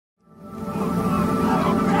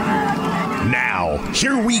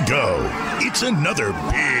Here we go. It's another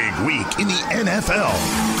big week in the NFL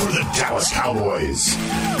for the Dallas Cowboys.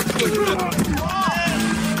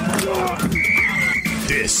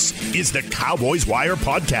 This is the Cowboys Wire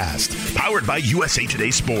podcast, powered by USA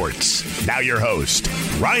Today Sports. Now your host,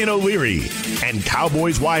 Ryan O'Leary, and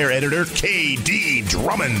Cowboys Wire editor, KD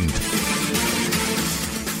Drummond.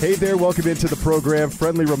 Hey there, welcome into the program.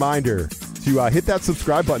 Friendly reminder to hit that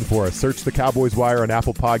subscribe button for us. Search the Cowboys Wire on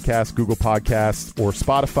Apple Podcasts, Google Podcasts, or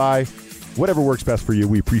Spotify. Whatever works best for you.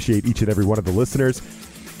 We appreciate each and every one of the listeners.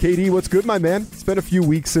 KD, what's good, my man? It's been a few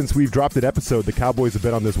weeks since we've dropped an episode. The Cowboys have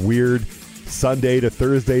been on this weird Sunday to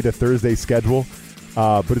Thursday schedule,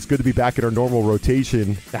 but it's good to be back in our normal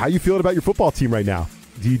rotation. How you feeling about your football team right now?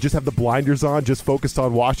 Do you just have the blinders on, just focused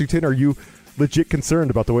on Washington? Or are you legit concerned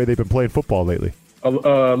about the way they've been playing football lately?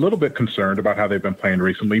 A little bit concerned about how they've been playing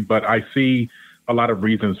recently, but I see a lot of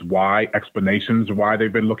reasons why, explanations why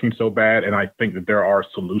they've been looking so bad, and I think that there are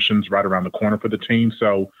solutions right around the corner for the team.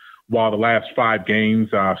 So while the last 5 games,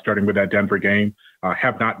 starting with that Denver game,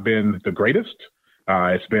 have not been the greatest,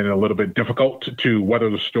 it's been a little bit difficult to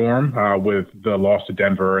weather the storm with the loss to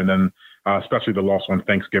Denver and then especially the loss on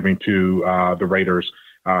Thanksgiving to the Raiders.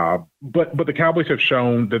 But the Cowboys have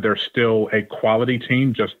shown that they're still a quality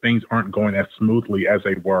team, just things aren't going as smoothly as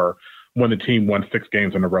they were when the team won 6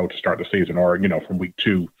 games in a row to start the season, or, from week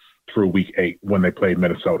 2 through week 8 when they played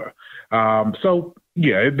Minnesota. So,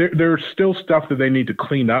 yeah, there's still stuff that they need to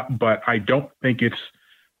clean up, but I don't think it's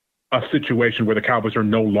a situation where the Cowboys are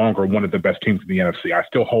no longer one of the best teams in the NFC. I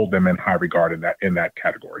still hold them in high regard in that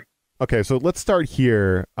category. Okay, so let's start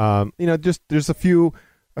here. Just there's a few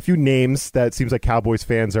names that seems like Cowboys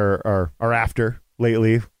fans are after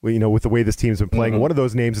lately, with the way this team's been playing. Mm-hmm. One of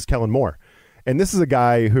those names is Kellen Moore. And this is a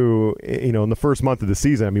guy who, in the first month of the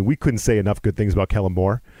season, we couldn't say enough good things about Kellen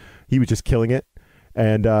Moore. He was just killing it.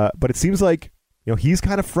 And but it seems like, he's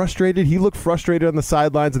kind of frustrated. He looked frustrated on the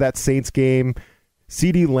sidelines of that Saints game.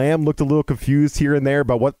 CeeDee Lamb looked a little confused here and there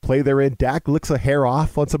about what play they're in. Dak licks a hair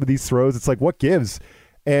off on some of these throws. It's like, what gives?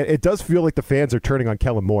 And it does feel like the fans are turning on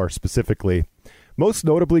Kellen Moore specifically. Most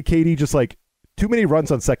notably, KD, just like too many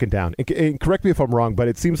runs on second down. And correct me if I'm wrong, but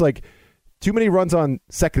it seems like too many runs on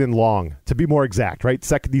second and long, to be more exact, right?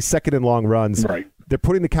 These second and long runs. Right. They're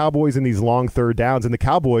putting the Cowboys in these long third downs, and the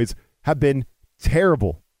Cowboys have been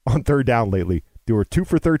terrible on third down lately. They were 2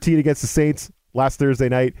 for 13 against the Saints last Thursday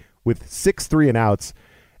night with 6 3-and-outs.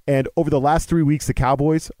 And over the last 3 weeks, the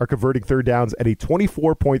Cowboys are converting third downs at a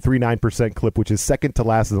 24.39% clip, which is second to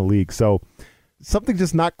last in the league. So something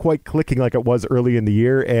just not quite clicking like it was early in the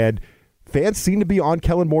year, and fans seem to be on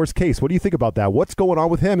Kellen Moore's case. What do you think about that? What's going on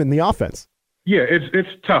with him in the offense? Yeah, it's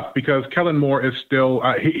tough because Kellen Moore is still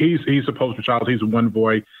he's a poster child. He's a one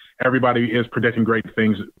boy. Everybody is predicting great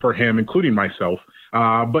things for him, including myself.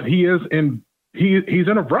 But he's in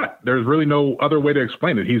a rut. There's really no other way to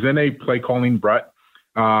explain it. He's in a play calling rut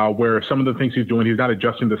where some of the things he's doing, he's not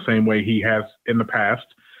adjusting the same way he has in the past.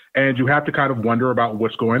 And you have to kind of wonder about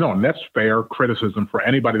what's going on. That's fair criticism for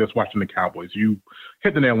anybody that's watching the Cowboys. You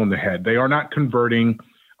hit the nail on the head. They are not converting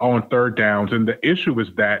on third downs. And the issue is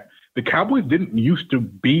that the Cowboys didn't used to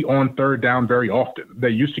be on third down very often. They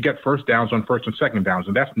used to get first downs on first and second downs,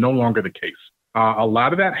 and that's no longer the case. A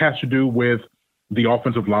lot of that has to do with the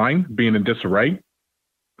offensive line being in disarray.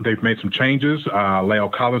 They've made some changes.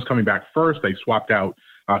 La'el Collins coming back first. They swapped out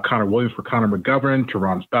Connor Williams for Connor McGovern.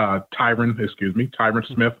 Tyron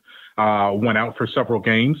Smith went out for several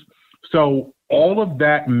games. So all of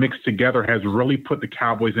that mixed together has really put the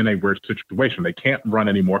Cowboys in a weird situation. They can't run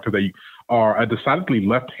anymore because they are a decidedly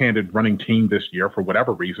left-handed running team this year for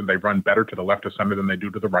whatever reason. They run better to the left of center than they do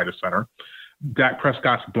to the right of center. Dak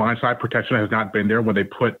Prescott's blindside protection has not been there. When they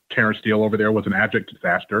put Terrence Steele over there, was an abject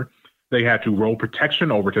disaster. They had to roll protection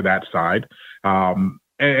over to that side.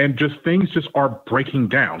 And just things just are breaking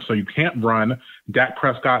down. So you can't run. Dak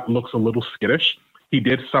Prescott looks a little skittish. He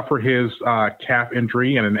did suffer his calf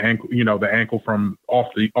injury and an ankle, the ankle from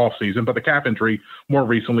off season, but the calf injury more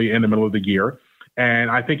recently in the middle of the year. And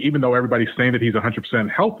I think even though everybody's saying that he's 100%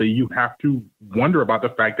 healthy, you have to wonder about the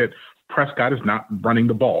fact that Prescott is not running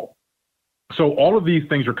the ball. So all of these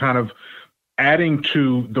things are kind of adding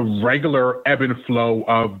to the regular ebb and flow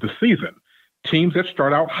of the season. Teams that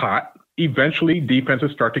start out hot, eventually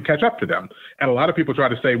defenses start to catch up to them. And a lot of people try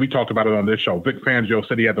to say, we talked about it on this show, Vic Fangio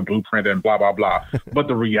said he had the blueprint and blah, blah, blah. But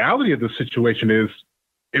the reality of the situation is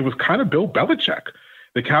it was kind of Bill Belichick.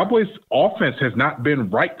 The Cowboys offense has not been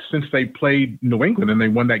right since they played New England and they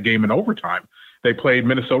won that game in overtime. They played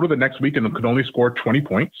Minnesota the next week and could only score 20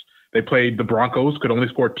 points. They played the Broncos, could only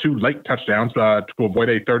score 2 late touchdowns to avoid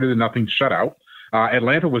a 30-0 shutout.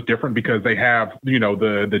 Atlanta was different because they have,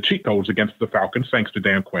 the cheat codes against the Falcons, thanks to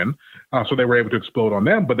Dan Quinn. So they were able to explode on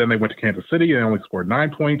them, but then they went to Kansas City and only scored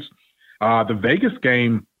 9 points. The Vegas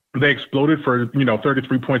game, they exploded for,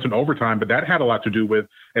 33 points in overtime, but that had a lot to do with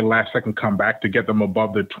a last-second comeback to get them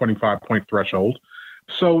above the 25-point threshold.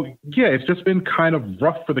 So, yeah, it's just been kind of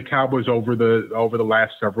rough for the Cowboys over the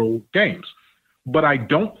last several games. But I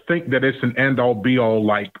don't think that it's an end-all, be-all,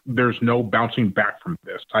 like there's no bouncing back from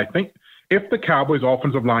this. I think if the Cowboys'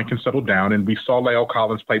 offensive line can settle down, and we saw La'el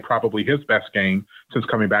Collins play probably his best game since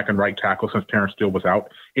coming back in right tackle since Terrence Steele was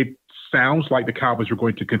out, it sounds like the Cowboys are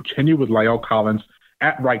going to continue with La'el Collins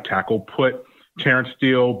at right tackle, put Terrence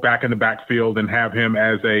Steele back in the backfield and have him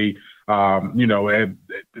as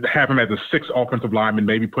have him as a sixth offensive lineman,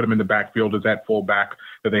 maybe put him in the backfield as that fullback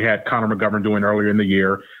that they had Connor McGovern doing earlier in the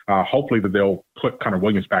year. Hopefully that they'll put Connor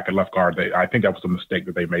Williams back at left guard. I think that was a mistake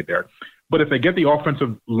that they made there. But if they get the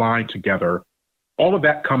offensive line together, all of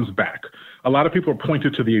that comes back. A lot of people are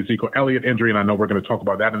pointed to the Ezekiel Elliott injury, and I know we're going to talk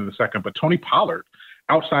about that in a second, but Tony Pollard,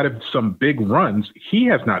 outside of some big runs, he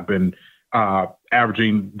has not been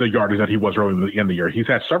averaging the yardage that he was early in the year. He's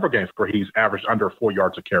had several games where he's averaged under 4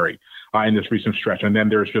 yards a carry in this recent stretch. And then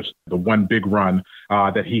there's just the one big run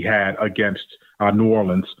that he had against New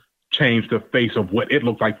Orleans changed the face of what it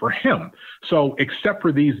looked like for him. So except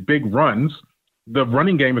for these big runs, the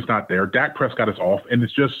running game is not there. Dak Prescott is off, and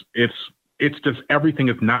it's just everything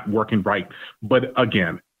is not working right. But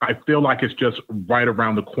again, I feel like it's just right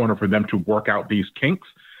around the corner for them to work out these kinks.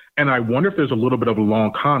 And I wonder if there's a little bit of a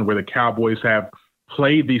long con where the Cowboys have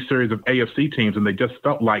played these series of AFC teams and they just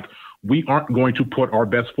felt like we aren't going to put our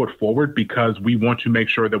best foot forward because we want to make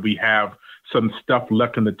sure that we have some stuff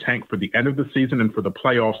left in the tank for the end of the season and for the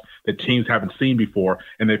playoffs that teams haven't seen before.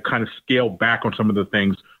 And they've kind of scaled back on some of the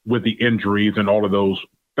things with the injuries and all of those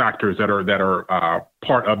factors that are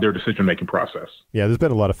part of their decision-making process. Yeah, there's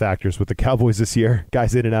been a lot of factors with the Cowboys this year.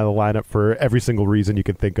 Guys in and out of the lineup for every single reason you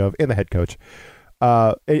can think of, and the head coach.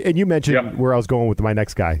 And you mentioned where I was going with my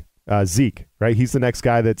next guy, Zeke, right? He's the next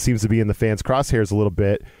guy that seems to be in the fans' crosshairs a little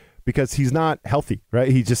bit because he's not healthy, right?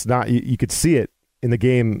 He's just not, you could see it in the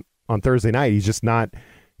game on Thursday night. He's just not,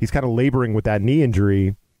 he's kind of laboring with that knee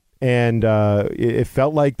injury. And it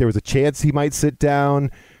felt like there was a chance he might sit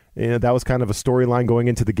down. That was kind of a storyline going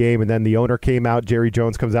into the game. And then the owner came out, Jerry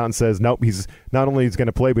Jones comes out and says, nope, he's not only he's going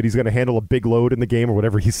to play, but he's going to handle a big load in the game or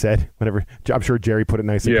whatever he said. Whatever. I'm sure Jerry put it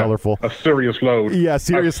nice and colorful. A serious load. Yeah,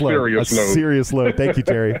 serious load. Thank you,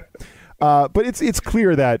 Jerry. But it's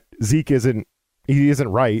clear that Zeke isn't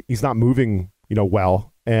right. He's not moving,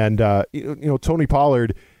 well. And Tony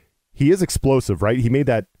Pollard, he is explosive, right? He made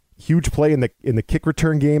that huge play in the kick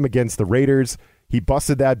return game against the Raiders. He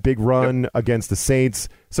busted that big run against the Saints.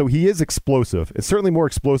 So he is explosive. It's certainly more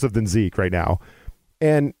explosive than Zeke right now.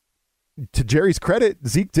 And to Jerry's credit,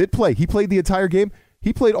 Zeke did play. He played the entire game.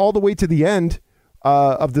 He played all the way to the end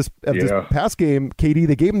of this past game. KD,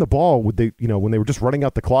 they gave him the ball when they were just running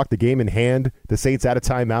out the clock, the game in hand, the Saints out of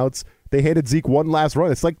timeouts. They handed Zeke one last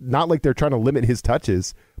run. It's not like they're trying to limit his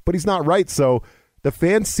touches, but he's not right. So the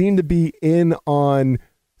fans seem to be in on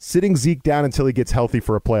sitting Zeke down until he gets healthy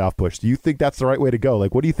for a playoff push. Do you think that's the right way to go?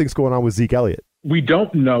 What do you think's going on with Zeke Elliott? We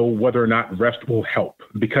don't know whether or not rest will help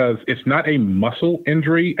because it's not a muscle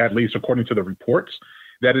injury, at least according to the reports.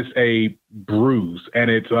 That is a bruise, and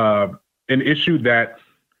it's an issue that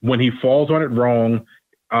when he falls on it wrong,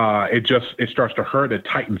 it starts to hurt. It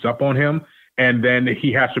tightens up on him, and then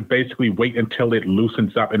he has to basically wait until it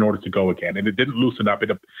loosens up in order to go again. And it didn't loosen up. It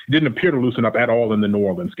didn't appear to loosen up at all in the New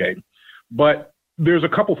Orleans game. But there's a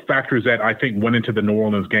couple factors that I think went into the New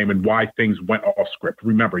Orleans game and why things went off script.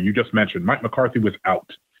 Remember, you just mentioned Mike McCarthy was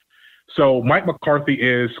out. So Mike McCarthy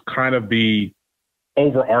is kind of the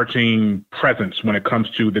overarching presence when it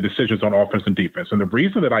comes to the decisions on offense and defense. And the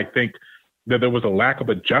reason that I think that there was a lack of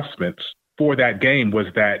adjustments for that game was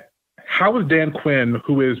that how is Dan Quinn,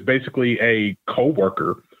 who is basically a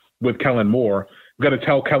co-worker with Kellen Moore, going to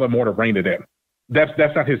tell Kellen Moore to rein it in? That's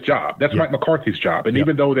not his job. That's Mike McCarthy's job. And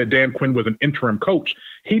even though that Dan Quinn was an interim coach,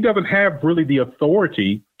 he doesn't have really the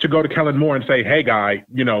authority to go to Kellen Moore and say, hey, guy,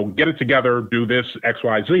 get it together, do this, X,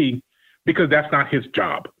 Y, Z, because that's not his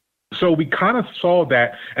job. So we kind of saw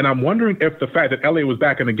that. And I'm wondering if the fact that Elliott was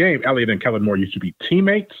back in the game, Elliott and Kellen Moore used to be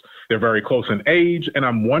teammates. They're very close in age. And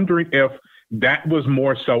I'm wondering if that was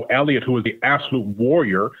more so Elliott, who is the absolute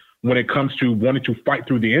warrior when it comes to wanting to fight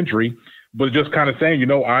through the injury, but just kind of saying,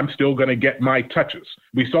 I'm still going to get my touches.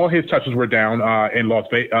 We saw his touches were down in Las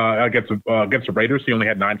Vegas against the Raiders. He only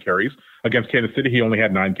had 9 carries. Against Kansas City, he only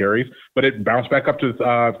had 9 carries. But it bounced back up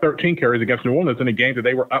to 13 carries against New Orleans in a game that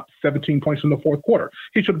they were up 17 points in the fourth quarter.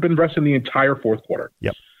 He should have been resting the entire fourth quarter.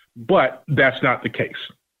 Yep. but that's not the case.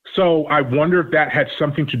 So I wonder if that had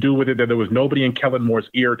something to do with it, that there was nobody in Kellen Moore's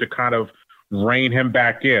ear to kind of rein him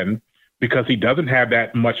back in, because he doesn't have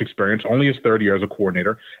that much experience, only his third year as a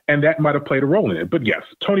coordinator, and that might have played a role in it. But yes,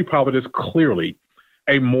 Tony Pollard is clearly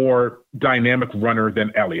a more dynamic runner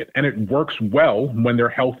than Elliott, and it works well when they're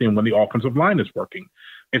healthy and when the offensive line is working.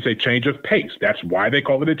 It's a change of pace. That's why they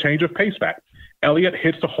call it a change of pace back. Elliott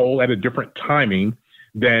hits the hole at a different timing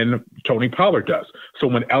than Tony Pollard does. So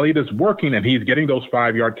when Elliott is working and he's getting those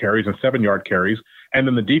 5-yard carries and 7-yard carries, and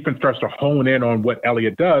then the defense starts to hone in on what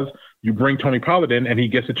Elliott does, you bring Tony Pollard in and he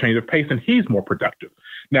gets a change of pace and he's more productive.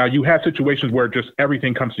 Now, you have situations where just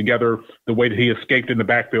everything comes together, the way that he escaped in the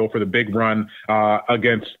backfield for the big run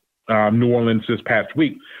against New Orleans this past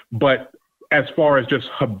week. But as far as just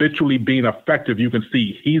habitually being effective, you can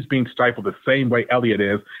see he's being stifled the same way Elliott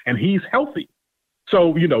is, and he's healthy.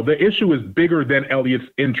 So, the issue is bigger than Elliott's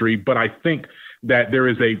injury, but I think that there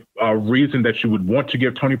is a reason that you would want to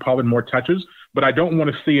give Tony Pollard more touches, but I don't want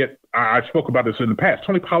to see it. I spoke about this in the past.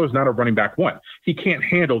 Tony Pollard's not a running back one. He can't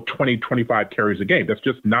handle 20, 25 carries a game. That's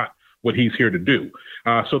just not what he's here to do.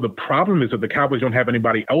 So the problem is that the Cowboys don't have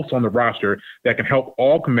anybody else on the roster that can help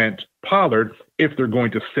augment Pollard if they're going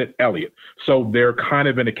to sit Elliott. So they're kind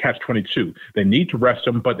of in a catch-22. They need to rest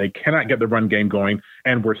him, but they cannot get the run game going.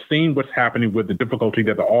 And we're seeing what's happening with the difficulty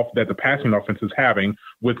that the passing offense is having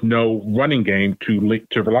with no running game to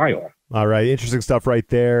rely on. All right, interesting stuff right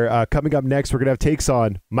there. Coming up next, we're going to have takes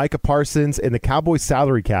on Micah Parsons and the Cowboys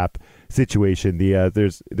salary cap situation. There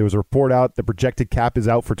was a report out, the projected cap is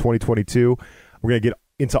out for 2022. We're going to get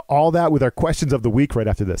into all that with our questions of the week right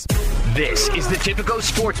after this. This is the Typico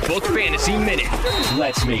Sportsbook Fantasy Minute.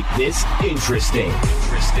 Let's make this interesting.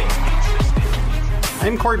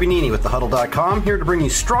 I'm Corey Bonini with thehuddle.com, here to bring you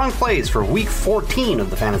strong plays for Week 14 of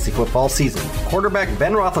the fantasy football season. Quarterback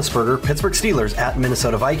Ben Roethlisberger, Pittsburgh Steelers at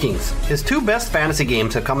Minnesota Vikings. His two best fantasy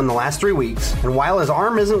games have come in the last 3 weeks, and while his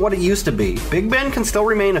arm isn't what it used to be, Big Ben can still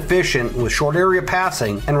remain efficient with short area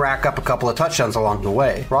passing and rack up a couple of touchdowns along the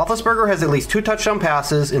way. Roethlisberger has at least 2 touchdown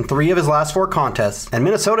passes in 3 of his last 4 contests, and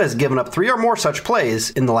Minnesota has given up 3 or more such plays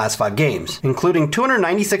in the last 5 games, including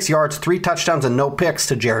 296 yards, 3 touchdowns, and no picks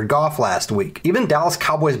to Jared Goff last week. Even Dallas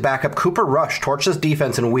Cowboys backup Cooper Rush torched this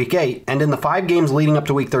defense in Week 8, and in the 5 games leading up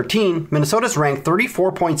to Week 13, Minnesota's ranked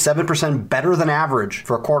 34.7% better than average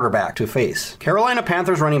for a quarterback to face. Carolina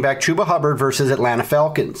Panthers running back Chuba Hubbard versus Atlanta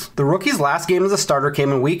Falcons. The rookie's last game as a starter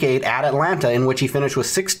came in Week 8 at Atlanta, in which he finished with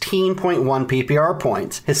 16.1 PPR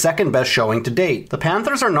points, his second best showing to date. The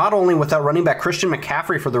Panthers are not only without running back Christian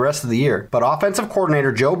McCaffrey for the rest of the year, but offensive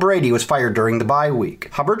coordinator Joe Brady was fired during the bye week.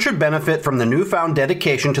 Hubbard should benefit from the newfound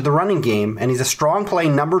dedication to the running game, and he's a strong play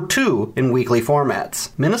number 2 in weekly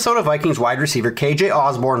formats. Minnesota Vikings wide receiver KJ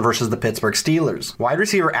Osborne versus the Pittsburgh Steelers. Wide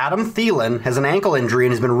receiver Adam Thielen has an ankle injury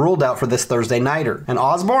and has been ruled out for this Thursday nighter, and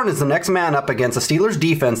Osborne is the next man up against a Steelers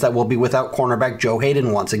defense that will be without cornerback Joe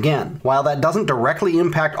Hayden once again. While that doesn't directly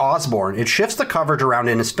impact Osborne, it shifts the coverage around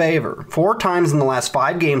in his favor. 4 times in the last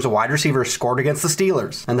 5 games a wide receiver scored against the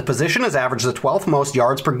Steelers, and the position has averaged the 12th most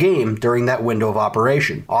yards per game during that window of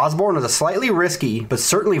operation. Osborne is a slightly risky but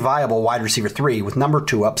certainly viable wide receiver 3 with number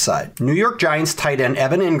 2 upside. New York Giants tight end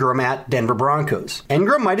Evan Ingram at Denver Broncos.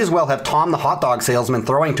 Ingram might as well have Tom the hot dog salesman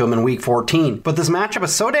throwing to him in Week 14, but this matchup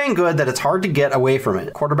is so dang good that it's hard to get away from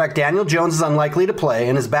it. Quarterback Daniel Jones is unlikely to play,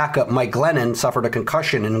 and his backup Mike Glennon suffered a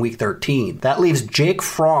concussion in Week 13. That leaves Jake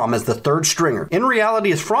Fromm as the third stringer. In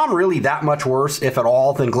reality, is Fromm really that much worse, if at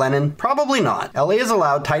all, than Glennon? Probably not. LA has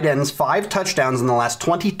allowed tight ends 5 touchdowns in the last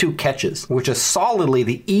 22 catches, which is solidly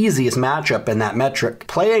the easiest matchup in that metric.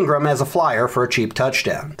 Play Ingram as a flyer for a cheap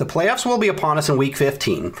touchdown. The playoffs will be upon us in Week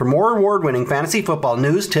 15. For more award-winning fantasy football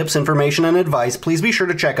news, tips, information, and advice, please be sure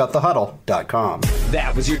to check out thehuddle.com.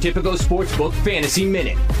 That was your Typico Sportsbook Fantasy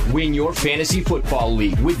Minute. Win your fantasy football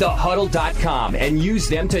league with thehuddle.com and use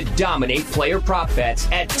them to dominate player prop bets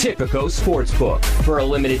at Typico Sportsbook. For a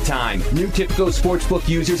limited time, new Typico Sportsbook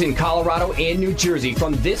users in Colorado and New Jersey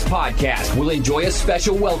from this podcast will enjoy a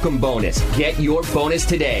special welcome bonus. Get your bonus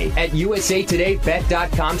today at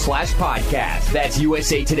usatodaybet.com/podcast. That's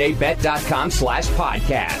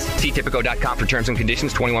usatodaybet.com/podcast. See Typico.com for terms and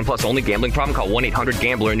conditions. 21 plus only. Gambling problem? Call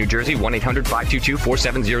 1-800-GAMBLER in New Jersey.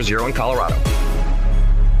 1-800-522-4700 in Colorado.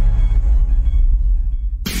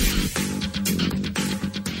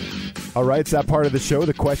 All right, it's that part of the show,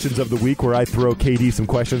 the questions of the week, where I throw KD some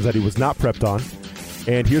questions that he was not prepped on.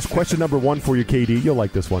 And here's question number 1 for you, KD. You'll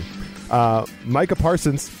like this one. Micah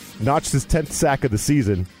Parsons notched his 10th sack of the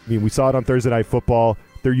season. I mean, we saw it on Thursday Night Football.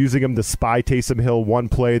 They're using him to spy Taysom Hill one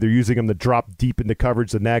play. They're using him to drop deep into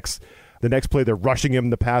coverage the next. The next play, they're rushing him,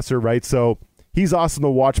 the passer, right? So He's awesome to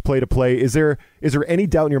watch play to play. Is there any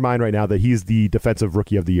doubt in your mind right now that he's the defensive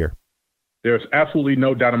rookie of the year? There's absolutely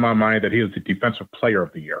no doubt in my mind that he is the defensive player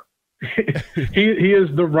of the year. he is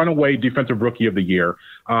the runaway defensive rookie of the year.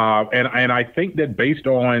 And I think that based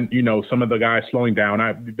on, some of the guys slowing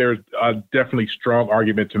down, there's a definitely strong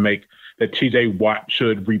argument to make that TJ Watt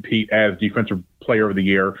should repeat as defensive player of the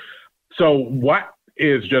year. So Watt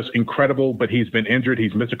is just incredible, but he's been injured.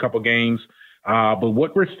 He's missed a couple games. But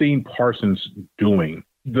what we're seeing Parsons doing,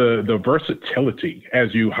 the versatility,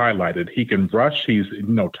 as you highlighted, he can rush. He's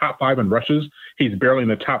top 5 in rushes. He's barely in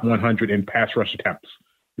the top 100 in pass rush attempts,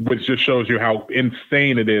 which just shows you how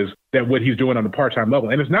insane it is that what he's doing on a part-time level.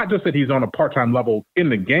 And it's not just that he's on a part-time level in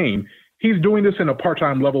the game. He's doing this in a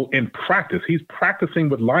part-time level in practice. He's practicing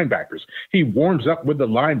with linebackers. He warms up with the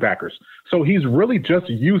linebackers. So he's really just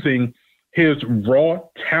using his raw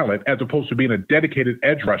talent as opposed to being a dedicated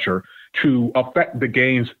edge rusher to affect the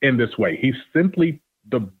games in this way. He's simply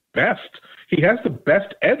the best. He has the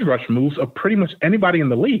best edge rush moves of pretty much anybody in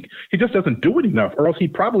the league. He just doesn't do it enough, or else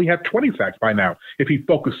he'd probably have 20 sacks by now if he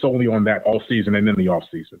focused solely on that all season and in the off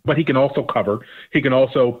season. But he can also cover. He can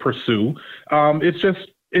also pursue.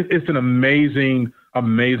 It's an amazing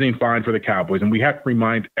find for the Cowboys. And we have to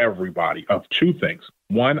remind everybody of two things.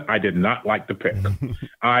 One, I did not like the pick.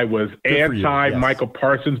 I was anti-Micah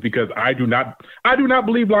Parsons because I do not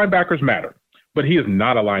believe linebackers matter. But he is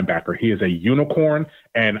not a linebacker. He is a unicorn,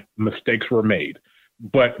 and mistakes were made.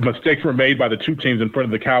 But mistakes were made by the two teams in front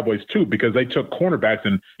of the Cowboys, too, because they took cornerbacks,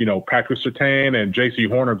 and, Patrick Surtain and J.C.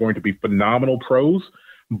 Horn are going to be phenomenal pros.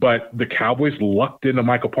 But the Cowboys lucked into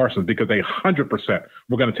Micah Parsons because they 100%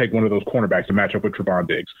 were going to take one of those cornerbacks to match up with Trevon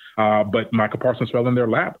Diggs. But Micah Parsons fell in their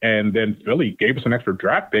lap, and then Philly gave us an extra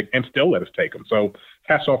draft pick and still let us take him. So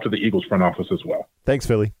hats off to the Eagles front office as well. Thanks,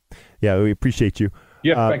 Philly. Yeah, we appreciate you.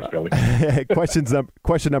 Yeah, thanks, Philly.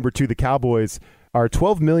 Question number 2, the Cowboys are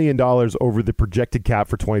 $12 million over the projected cap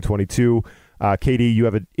for 2022. KD, you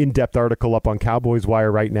have an in-depth article up on Cowboys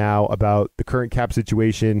Wire right now about the current cap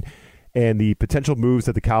situation and the potential moves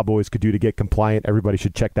that the Cowboys could do to get compliant. Everybody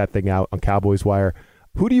should check that thing out on Cowboys Wire.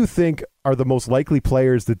 Who do you think are the most likely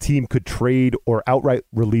players the team could trade or outright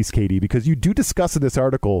release, KD? Because you do discuss in this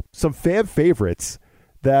article some fan favorites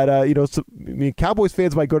that, Cowboys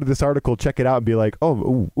fans might go to this article, check it out, and be like,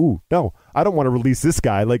 no, I don't want to release this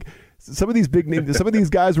guy. Like, some of these big names, some of these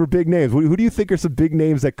guys were big names. Who do you think are some big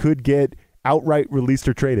names that could get outright released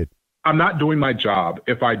or traded? I'm not doing my job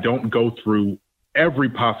if I don't go through every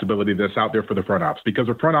possibility that's out there for the front office, because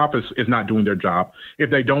the front office is not doing their job if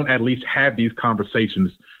they don't at least have these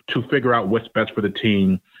conversations to figure out what's best for the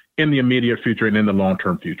team in the immediate future and in the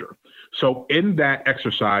long-term future. So in that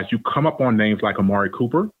exercise, you come up on names like Amari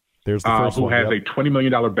Cooper, there's the first who one, has a $20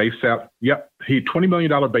 million base salary. He $20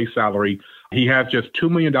 million base salary. He has just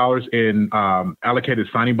 $2 million in allocated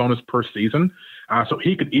signing bonus per season. So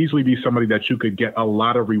he could easily be somebody that you could get a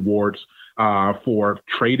lot of rewards for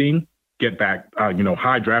trading, get back,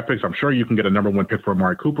 high draft picks. I'm sure you can get a number 1 pick for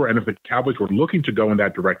Amari Cooper. And if the Cowboys were looking to go in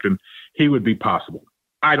that direction, he would be possible.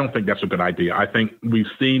 I don't think that's a good idea. I think we've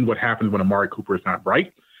seen what happens when Amari Cooper is not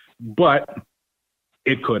right, but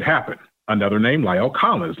it could happen. Another name, La'el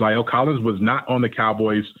Collins. La'el Collins was not on the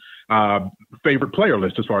Cowboys' favorite player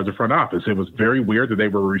list as far as the front office. It was very weird that they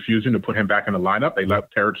were refusing to put him back in the lineup. They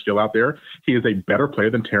left Terrence Steele out there. He is a better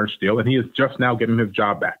player than Terrence Steele, and he is just now getting his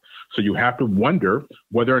job back. So you have to wonder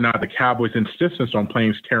whether or not the Cowboys' insistence on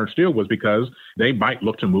playing Terrence Steele was because they might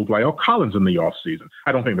look to move La'el Collins in the offseason.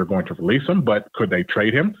 I don't think they're going to release him, but could they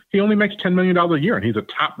trade him? He only makes $10 million a year, and he's a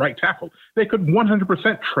top right tackle. They could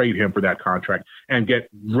 100% trade him for that contract and get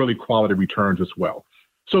really quality returns as well.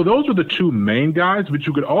 So those are the two main guys, but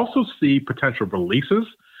you could also see potential releases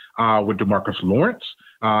with DeMarcus Lawrence.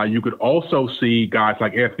 You could also see guys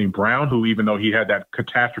like Anthony Brown, who, even though he had that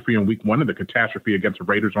catastrophe in week 1 and the catastrophe against the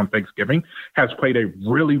Raiders on Thanksgiving, has played a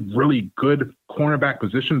really, really good cornerback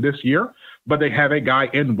position this year. But they have a guy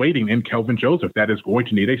in waiting in Kelvin Joseph that is going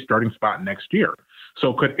to need a starting spot next year.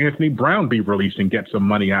 So could Anthony Brown be released and get some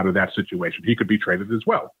money out of that situation? He could be traded as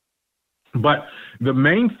well. But the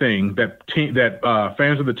main thing that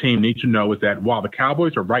fans of the team need to know is that while the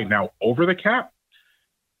Cowboys are right now over the cap,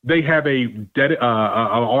 they have a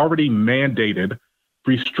already mandated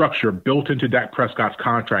restructure built into Dak Prescott's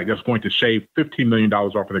contract that's going to shave $15 million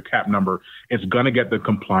off of the cap number. It's going to get them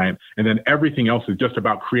compliant. And then everything else is just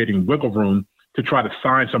about creating wiggle room to try to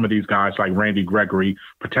sign some of these guys like Randy Gregory,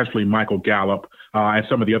 potentially Michael Gallup, and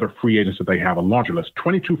some of the other free agents that they have. A laundry list,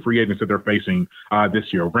 22 free agents that they're facing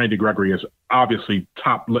this year. Randy Gregory is obviously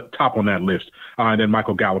top on that list, and then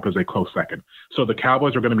Michael Gallup is a close second. So the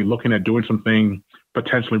Cowboys are going to be looking at doing something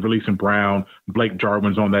potentially releasing Brown. Blake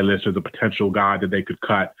Jarwin's on their list as a potential guy that they could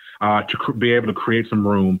cut to be able to create some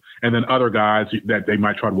room. And then other guys that they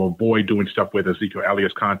might try to avoid doing stuff with. Ezekiel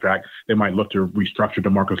Elliott's contract, they might look to restructure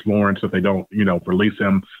DeMarcus Lawrence if they don't, release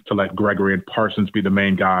him, to let Gregory and Parsons be the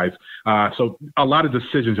main guys. So a lot of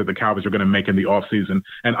decisions that the Cowboys are going to make in the offseason.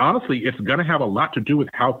 And honestly, it's going to have a lot to do with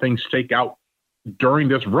how things shake out during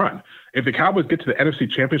this run. If the Cowboys get to the NFC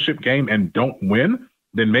Championship game and don't win,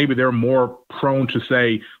 then maybe they're more prone to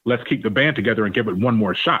say, let's keep the band together and give it one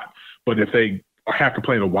more shot. But if they have to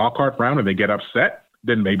play in a wild card round and they get upset,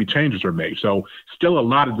 then maybe changes are made. So still a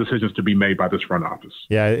lot of decisions to be made by this front office.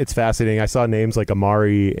 Yeah, it's fascinating. I saw names like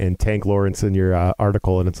Amari and Tank Lawrence in your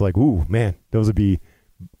article, and it's like, ooh, man, those would be,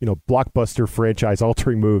 blockbuster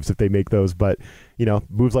franchise-altering moves if they make those. But,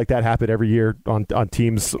 moves like that happen every year on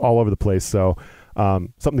teams all over the place. So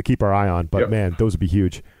something to keep our eye on. But, man, those would be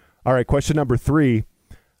huge. All right, question number 3.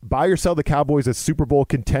 Buy or sell the Cowboys as Super Bowl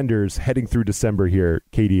contenders heading through December here,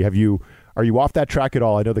 Katie. Are you off that track at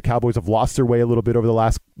all? I know the Cowboys have lost their way a little bit over the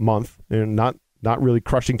last month and not really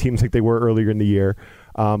crushing teams like they were earlier in the year.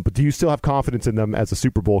 But do you still have confidence in them as a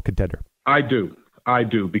Super Bowl contender? I do,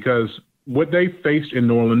 because what they faced in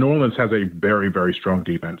New Orleans has a very, very strong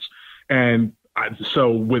defense. And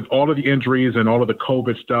so with all of the injuries and all of the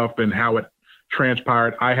COVID stuff and how it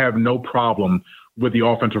transpired, I have no problem with the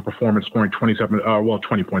offensive performance, scoring 20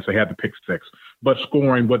 points. They had the pick 6, but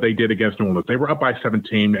scoring what they did against New Orleans. They were up by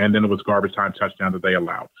 17, and then it was garbage time touchdown that they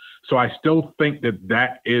allowed. So I still think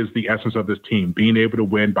that is the essence of this team. Being able to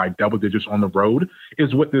win by double digits on the road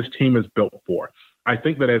is what this team is built for. I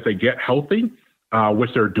think that as they get healthy,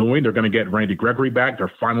 which they're doing, they're going to get Randy Gregory back.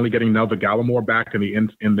 They're finally getting Nelda Gallimore back in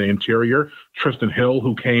the interior. Tristan Hill,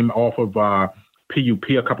 who came off of PUP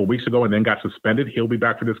a couple weeks ago and then got suspended. He'll be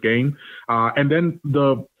back for this game. And then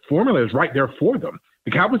the formula is right there for them.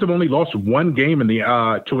 The Cowboys have only lost one game to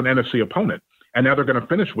an NFC opponent, and now they're going to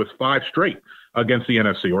finish with 5 straight against the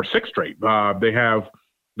NFC, or 6 straight. They have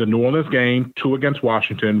the New Orleans game, 2 against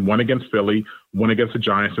Washington, 1 against Philly, 1 against the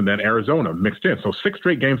Giants, and then Arizona mixed in. So 6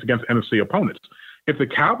 straight games against NFC opponents. If the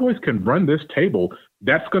Cowboys can run this table,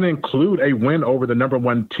 that's going to include a win over the number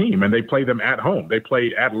 1 team, and they play them at home. They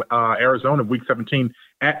played at Arizona Week 17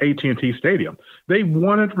 at AT&T Stadium. They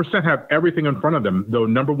 100% have everything in front of them. The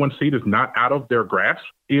number 1 seed is not out of their grasp,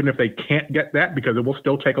 even if they can't get that, because it will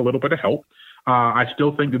still take a little bit of help. I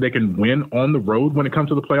still think that they can win on the road when it comes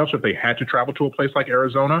to the playoffs if they had to travel to a place like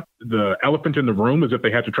Arizona. The elephant in the room is if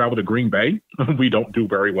they had to travel to Green Bay. We don't do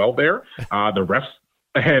very well there. The refs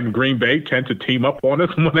and Green Bay tend to team up on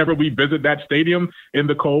us whenever we visit that stadium in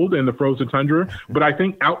the cold and the frozen tundra. But I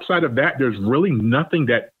think outside of that, there's really nothing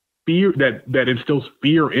that instills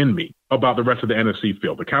fear in me about the rest of the NFC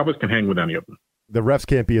field. The Cowboys can hang with any of them. The refs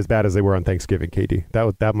can't be as bad as they were on Thanksgiving, KD.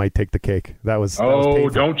 That might take the cake. That was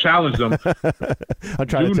don't challenge them. I'm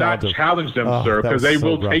trying to challenge them. Do not challenge them, sir, because they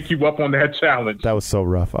will take you up on that challenge. That was so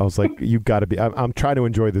rough. I was like, you got to be. I'm trying to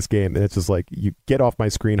enjoy this game, and it's just like, you get off my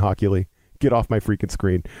screen, Hockey Lee. Get off my freaking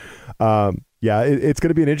screen. It's going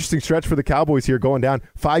to be an interesting stretch for the Cowboys here going down.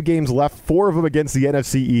 5 games left, 4 of them against the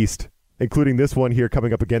NFC East, including this one here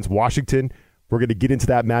coming up against Washington. We're going to get into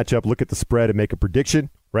that matchup, look at the spread, and make a prediction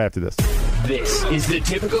right after this. This is the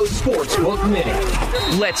Tipico Sportsbook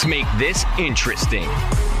Minute. Let's make this interesting.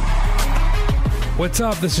 What's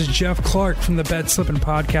up? This is Jeff Clark from the Bet Slippin'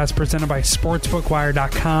 Podcast presented by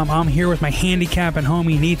SportsbookWire.com. I'm here with my handicapping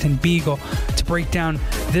homie Nathan Beagle to break down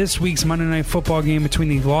this week's Monday Night Football game between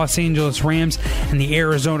the Los Angeles Rams and the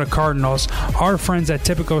Arizona Cardinals. Our friends at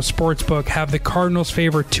Tipico Sportsbook have the Cardinals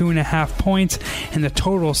favored 2.5 points and the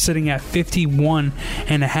total sitting at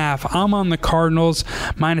 51.5. I'm on the Cardinals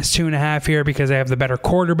minus 2.5 here because I have the better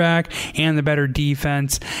quarterback and the better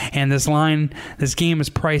defense. And this game is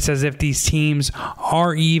priced as if these teams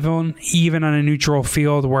are even on a neutral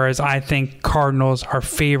field, whereas I think Cardinals are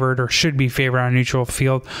favored or should be favored on a neutral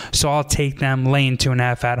field. So I'll take them laying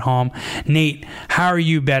 2.5 at home. Nate, how are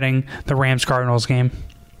you betting the Rams-Cardinals game?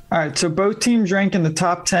 All right, so both teams rank in the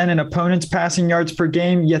top 10 in opponents' passing yards per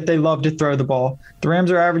game, yet they love to throw the ball. The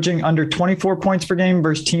Rams are averaging under 24 points per game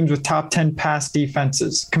versus teams with top 10 pass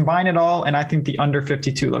defenses. Combine it all, and I think the under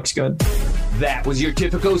 52 looks good. That was your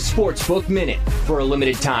Tipico Sportsbook Minute. For a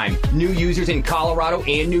limited time, new users in Colorado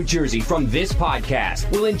and New Jersey from this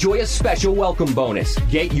podcast will enjoy a special welcome bonus.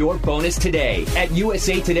 Get your bonus today at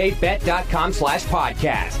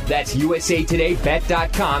usatodaybet.com/podcast. That's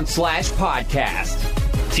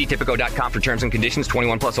usatodaybet.com/podcast. See Tipico.com for terms and conditions.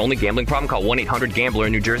 21 plus only. Gambling problem? Call 1-800-GAMBLER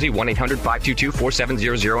in New Jersey.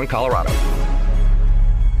 1-800-522-4700 in Colorado.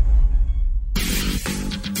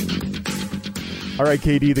 All right,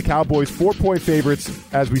 KD, the Cowboys 4-point favorites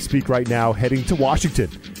as we speak right now, heading to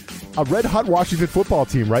Washington. A red-hot Washington football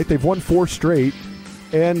team, right? They've won 4 straight,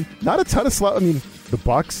 and not a ton of I mean, the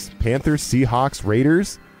Bucks, Panthers, Seahawks,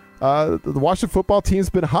 Raiders, the Washington football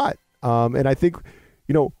team's been hot. And I think,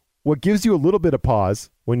 what gives you a little bit of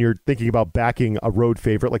pause when you're thinking about backing a road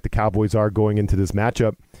favorite like the Cowboys are going into this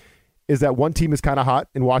matchup is that one team is kind of hot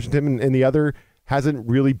in Washington and the other hasn't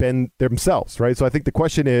really been themselves, right? So I think the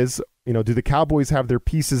question is, do the Cowboys have their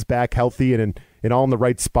pieces back healthy and all in the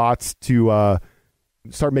right spots to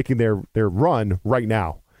start making their run right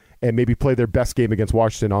now and maybe play their best game against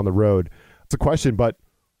Washington on the road? It's a question, but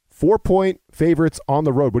 4-point favorites on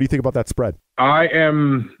the road. What do you think about that spread? I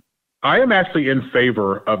am actually in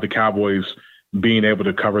favor of the Cowboys being able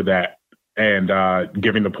to cover that and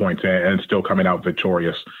giving the points and still coming out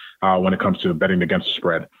victorious when it comes to betting against the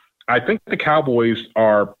spread. I think the Cowboys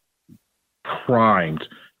are primed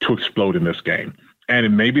to explode in this game.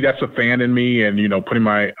 And maybe that's a fan in me and, putting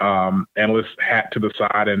my analyst hat to the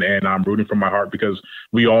side and I'm rooting from my heart because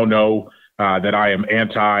we all know that I am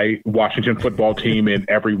anti-Washington football team in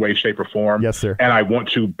every way, shape, or form. Yes, sir. And I want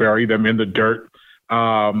to bury them in the dirt.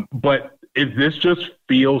 But this just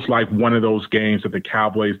feels like one of those games that the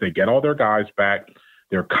Cowboys, they get all their guys back.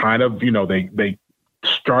 They're kind of, they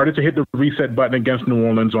started to hit the reset button against New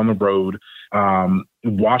Orleans on the road.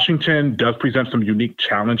 Washington does present some unique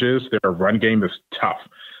challenges. Their run game is tough.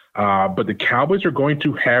 But the Cowboys are going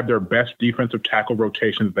to have their best defensive tackle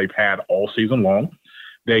rotations they've had all season long.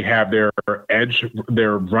 They have their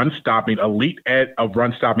run-stopping, elite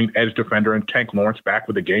run-stopping edge defender and Tank Lawrence back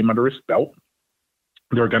with a game under his belt.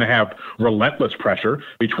 They're going to have relentless pressure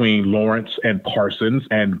between Lawrence and Parsons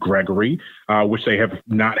and Gregory, which they have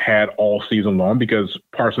not had all season long because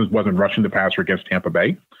Parsons wasn't rushing the passer against Tampa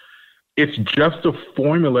Bay. It's just a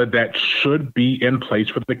formula that should be in place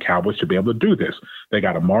for the Cowboys to be able to do this. They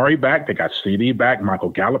got Amari back. They got CD back. Michael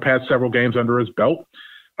Gallup had several games under his belt.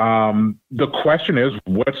 The question is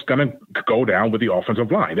what's going to go down with the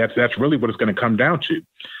offensive line. That's really what it's going to come down to.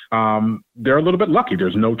 They're a little bit lucky.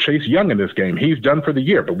 There's no Chase Young in this game. He's done for the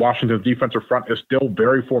year, but Washington's defensive front is still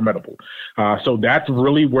very formidable. So that's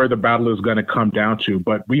really where the battle is going to come down to.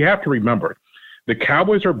 But we have to remember, the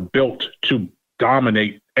Cowboys are built to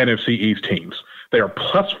dominate NFC East teams. They are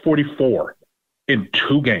plus 44 in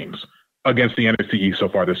 2 games against the NFC East so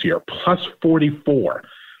far this year. Plus 44.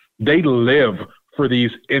 They live for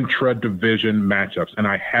these intra-division matchups. And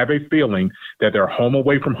I have a feeling that they're home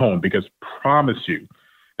away from home because promise you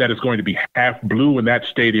that it's going to be half blue in that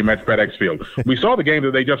stadium at FedEx Field. We saw the game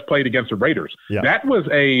that they just played against the Raiders. Yeah. That was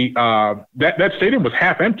that stadium was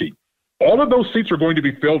half empty. All of those seats are going to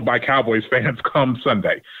be filled by Cowboys fans come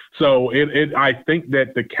Sunday. So I think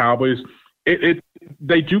that the Cowboys,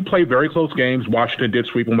 they do play very close games. Washington did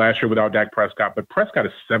sweep them last year without Dak Prescott, but Prescott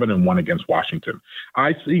is 7-1 against Washington.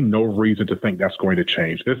 I see no reason to think that's going to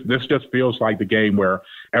change. This just feels like the game where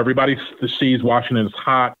everybody sees Washington is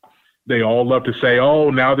hot. They all love to say,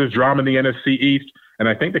 oh, now there's drama in the NFC East. And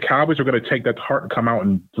I think the Cowboys are going to take that to heart and come out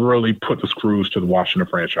and really put the screws to the Washington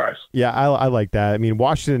franchise. Yeah, I like that. I mean,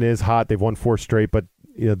 Washington is hot. They've won 4 straight, but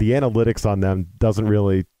the analytics on them doesn't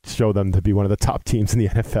really show them to be one of the top teams in the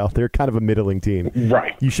NFL. They're kind of a middling team.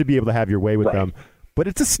 Right. You should be able to have your way with them. But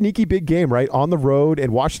it's a sneaky big game, right? On the road,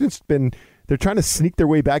 and they're trying to sneak their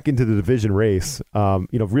way back into the division race.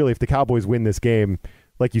 Really, if the Cowboys win this game,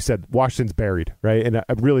 like you said, Washington's buried, right? And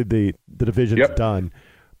really the division's done.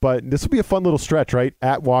 But this will be a fun little stretch, right?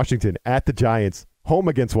 At Washington, at the Giants, home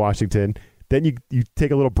against Washington. Then you take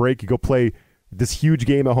a little break. You go play this huge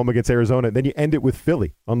game at home against Arizona. Then you end it with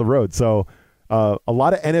Philly on the road. So a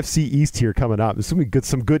lot of NFC East here coming up. There's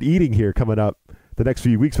some good eating here coming up the next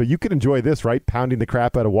few weeks. But you can enjoy this, right? Pounding the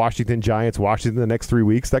crap out of Washington, Giants, Washington the next 3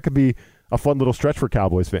 weeks. That could be a fun little stretch for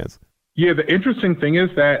Cowboys fans. Yeah, the interesting thing is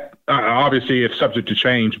that obviously it's subject to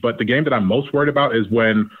change, but the game that I'm most worried about is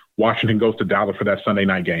when Washington goes to Dallas for that Sunday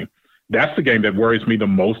night game. That's the game that worries me the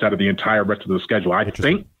most out of the entire rest of the schedule. I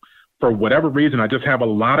think for whatever reason, I just have a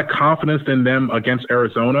lot of confidence in them against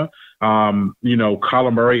Arizona.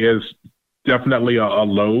 Kyler Murray is definitely a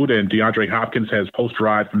load, and DeAndre Hopkins has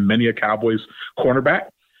posterized many a Cowboys cornerback.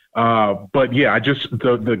 But yeah,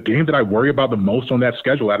 the game that I worry about the most on that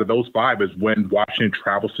schedule out of those 5 is when Washington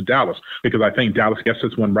travels to Dallas, because I think Dallas gets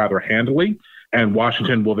this one rather handily, and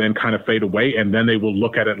Washington will then kind of fade away, and then they will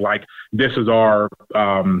look at it like this is our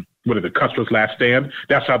Custer's last stand.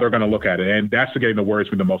 That's how they're going to look at it, and that's the game that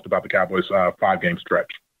worries me the most about the Cowboys' 5-game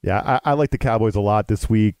stretch. Yeah, I like the Cowboys a lot this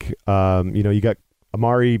week. You got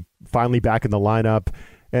Amari finally back in the lineup,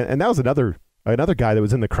 and that was another guy that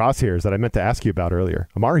was in the crosshairs that I meant to ask you about earlier.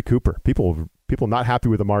 Amari Cooper. People People not happy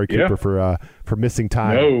with Amari Cooper for missing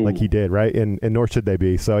time like he did, right? And nor should they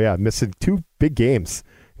be. So, yeah, missing 2 big games,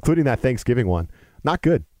 including that Thanksgiving one. Not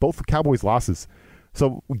good. Both Cowboys losses.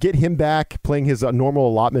 So get him back, playing his normal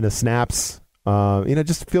allotment of snaps.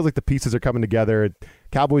 Just feels like the pieces are coming together.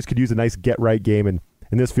 Cowboys could use a nice get-right game, and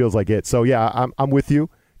this feels like it. So, yeah, I'm with you.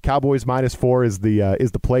 Cowboys -4 is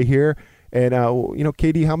the play here. And,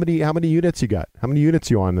 KD, how many units you got? How many units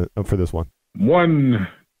you on for this one? 1,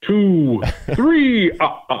 2, 3.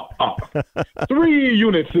 3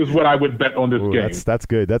 units is what I would bet on this game. That's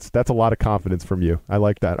good. That's a lot of confidence from you. I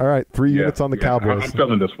like that. All right, 3 units on the Cowboys. I'm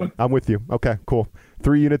feeling this one. I'm with you. Okay, cool.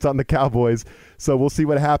 3 units on the Cowboys. So we'll see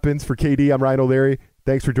what happens. For KD, I'm Ryan O'Leary.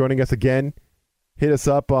 Thanks for joining us again. Hit us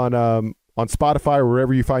up on Spotify or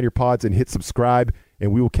wherever you find your pods and hit subscribe.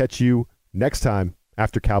 And we will catch you next time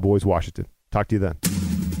after Cowboys Washington. Talk to you then.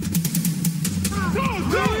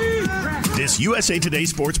 This USA Today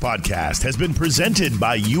Sports Podcast has been presented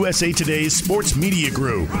by USA Today's Sports Media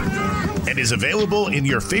Group and is available in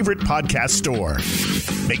your favorite podcast store.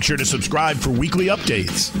 Make sure to subscribe for weekly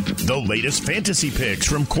updates, the latest fantasy picks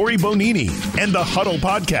from Corey Bonini, and the Huddle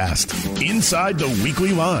Podcast, Inside the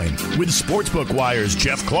Weekly Line, with Sportsbook Wire's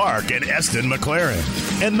Jeff Clark and Eston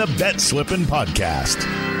McLaren, and the Bet Slippin' Podcast.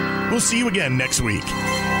 We'll see you again next week.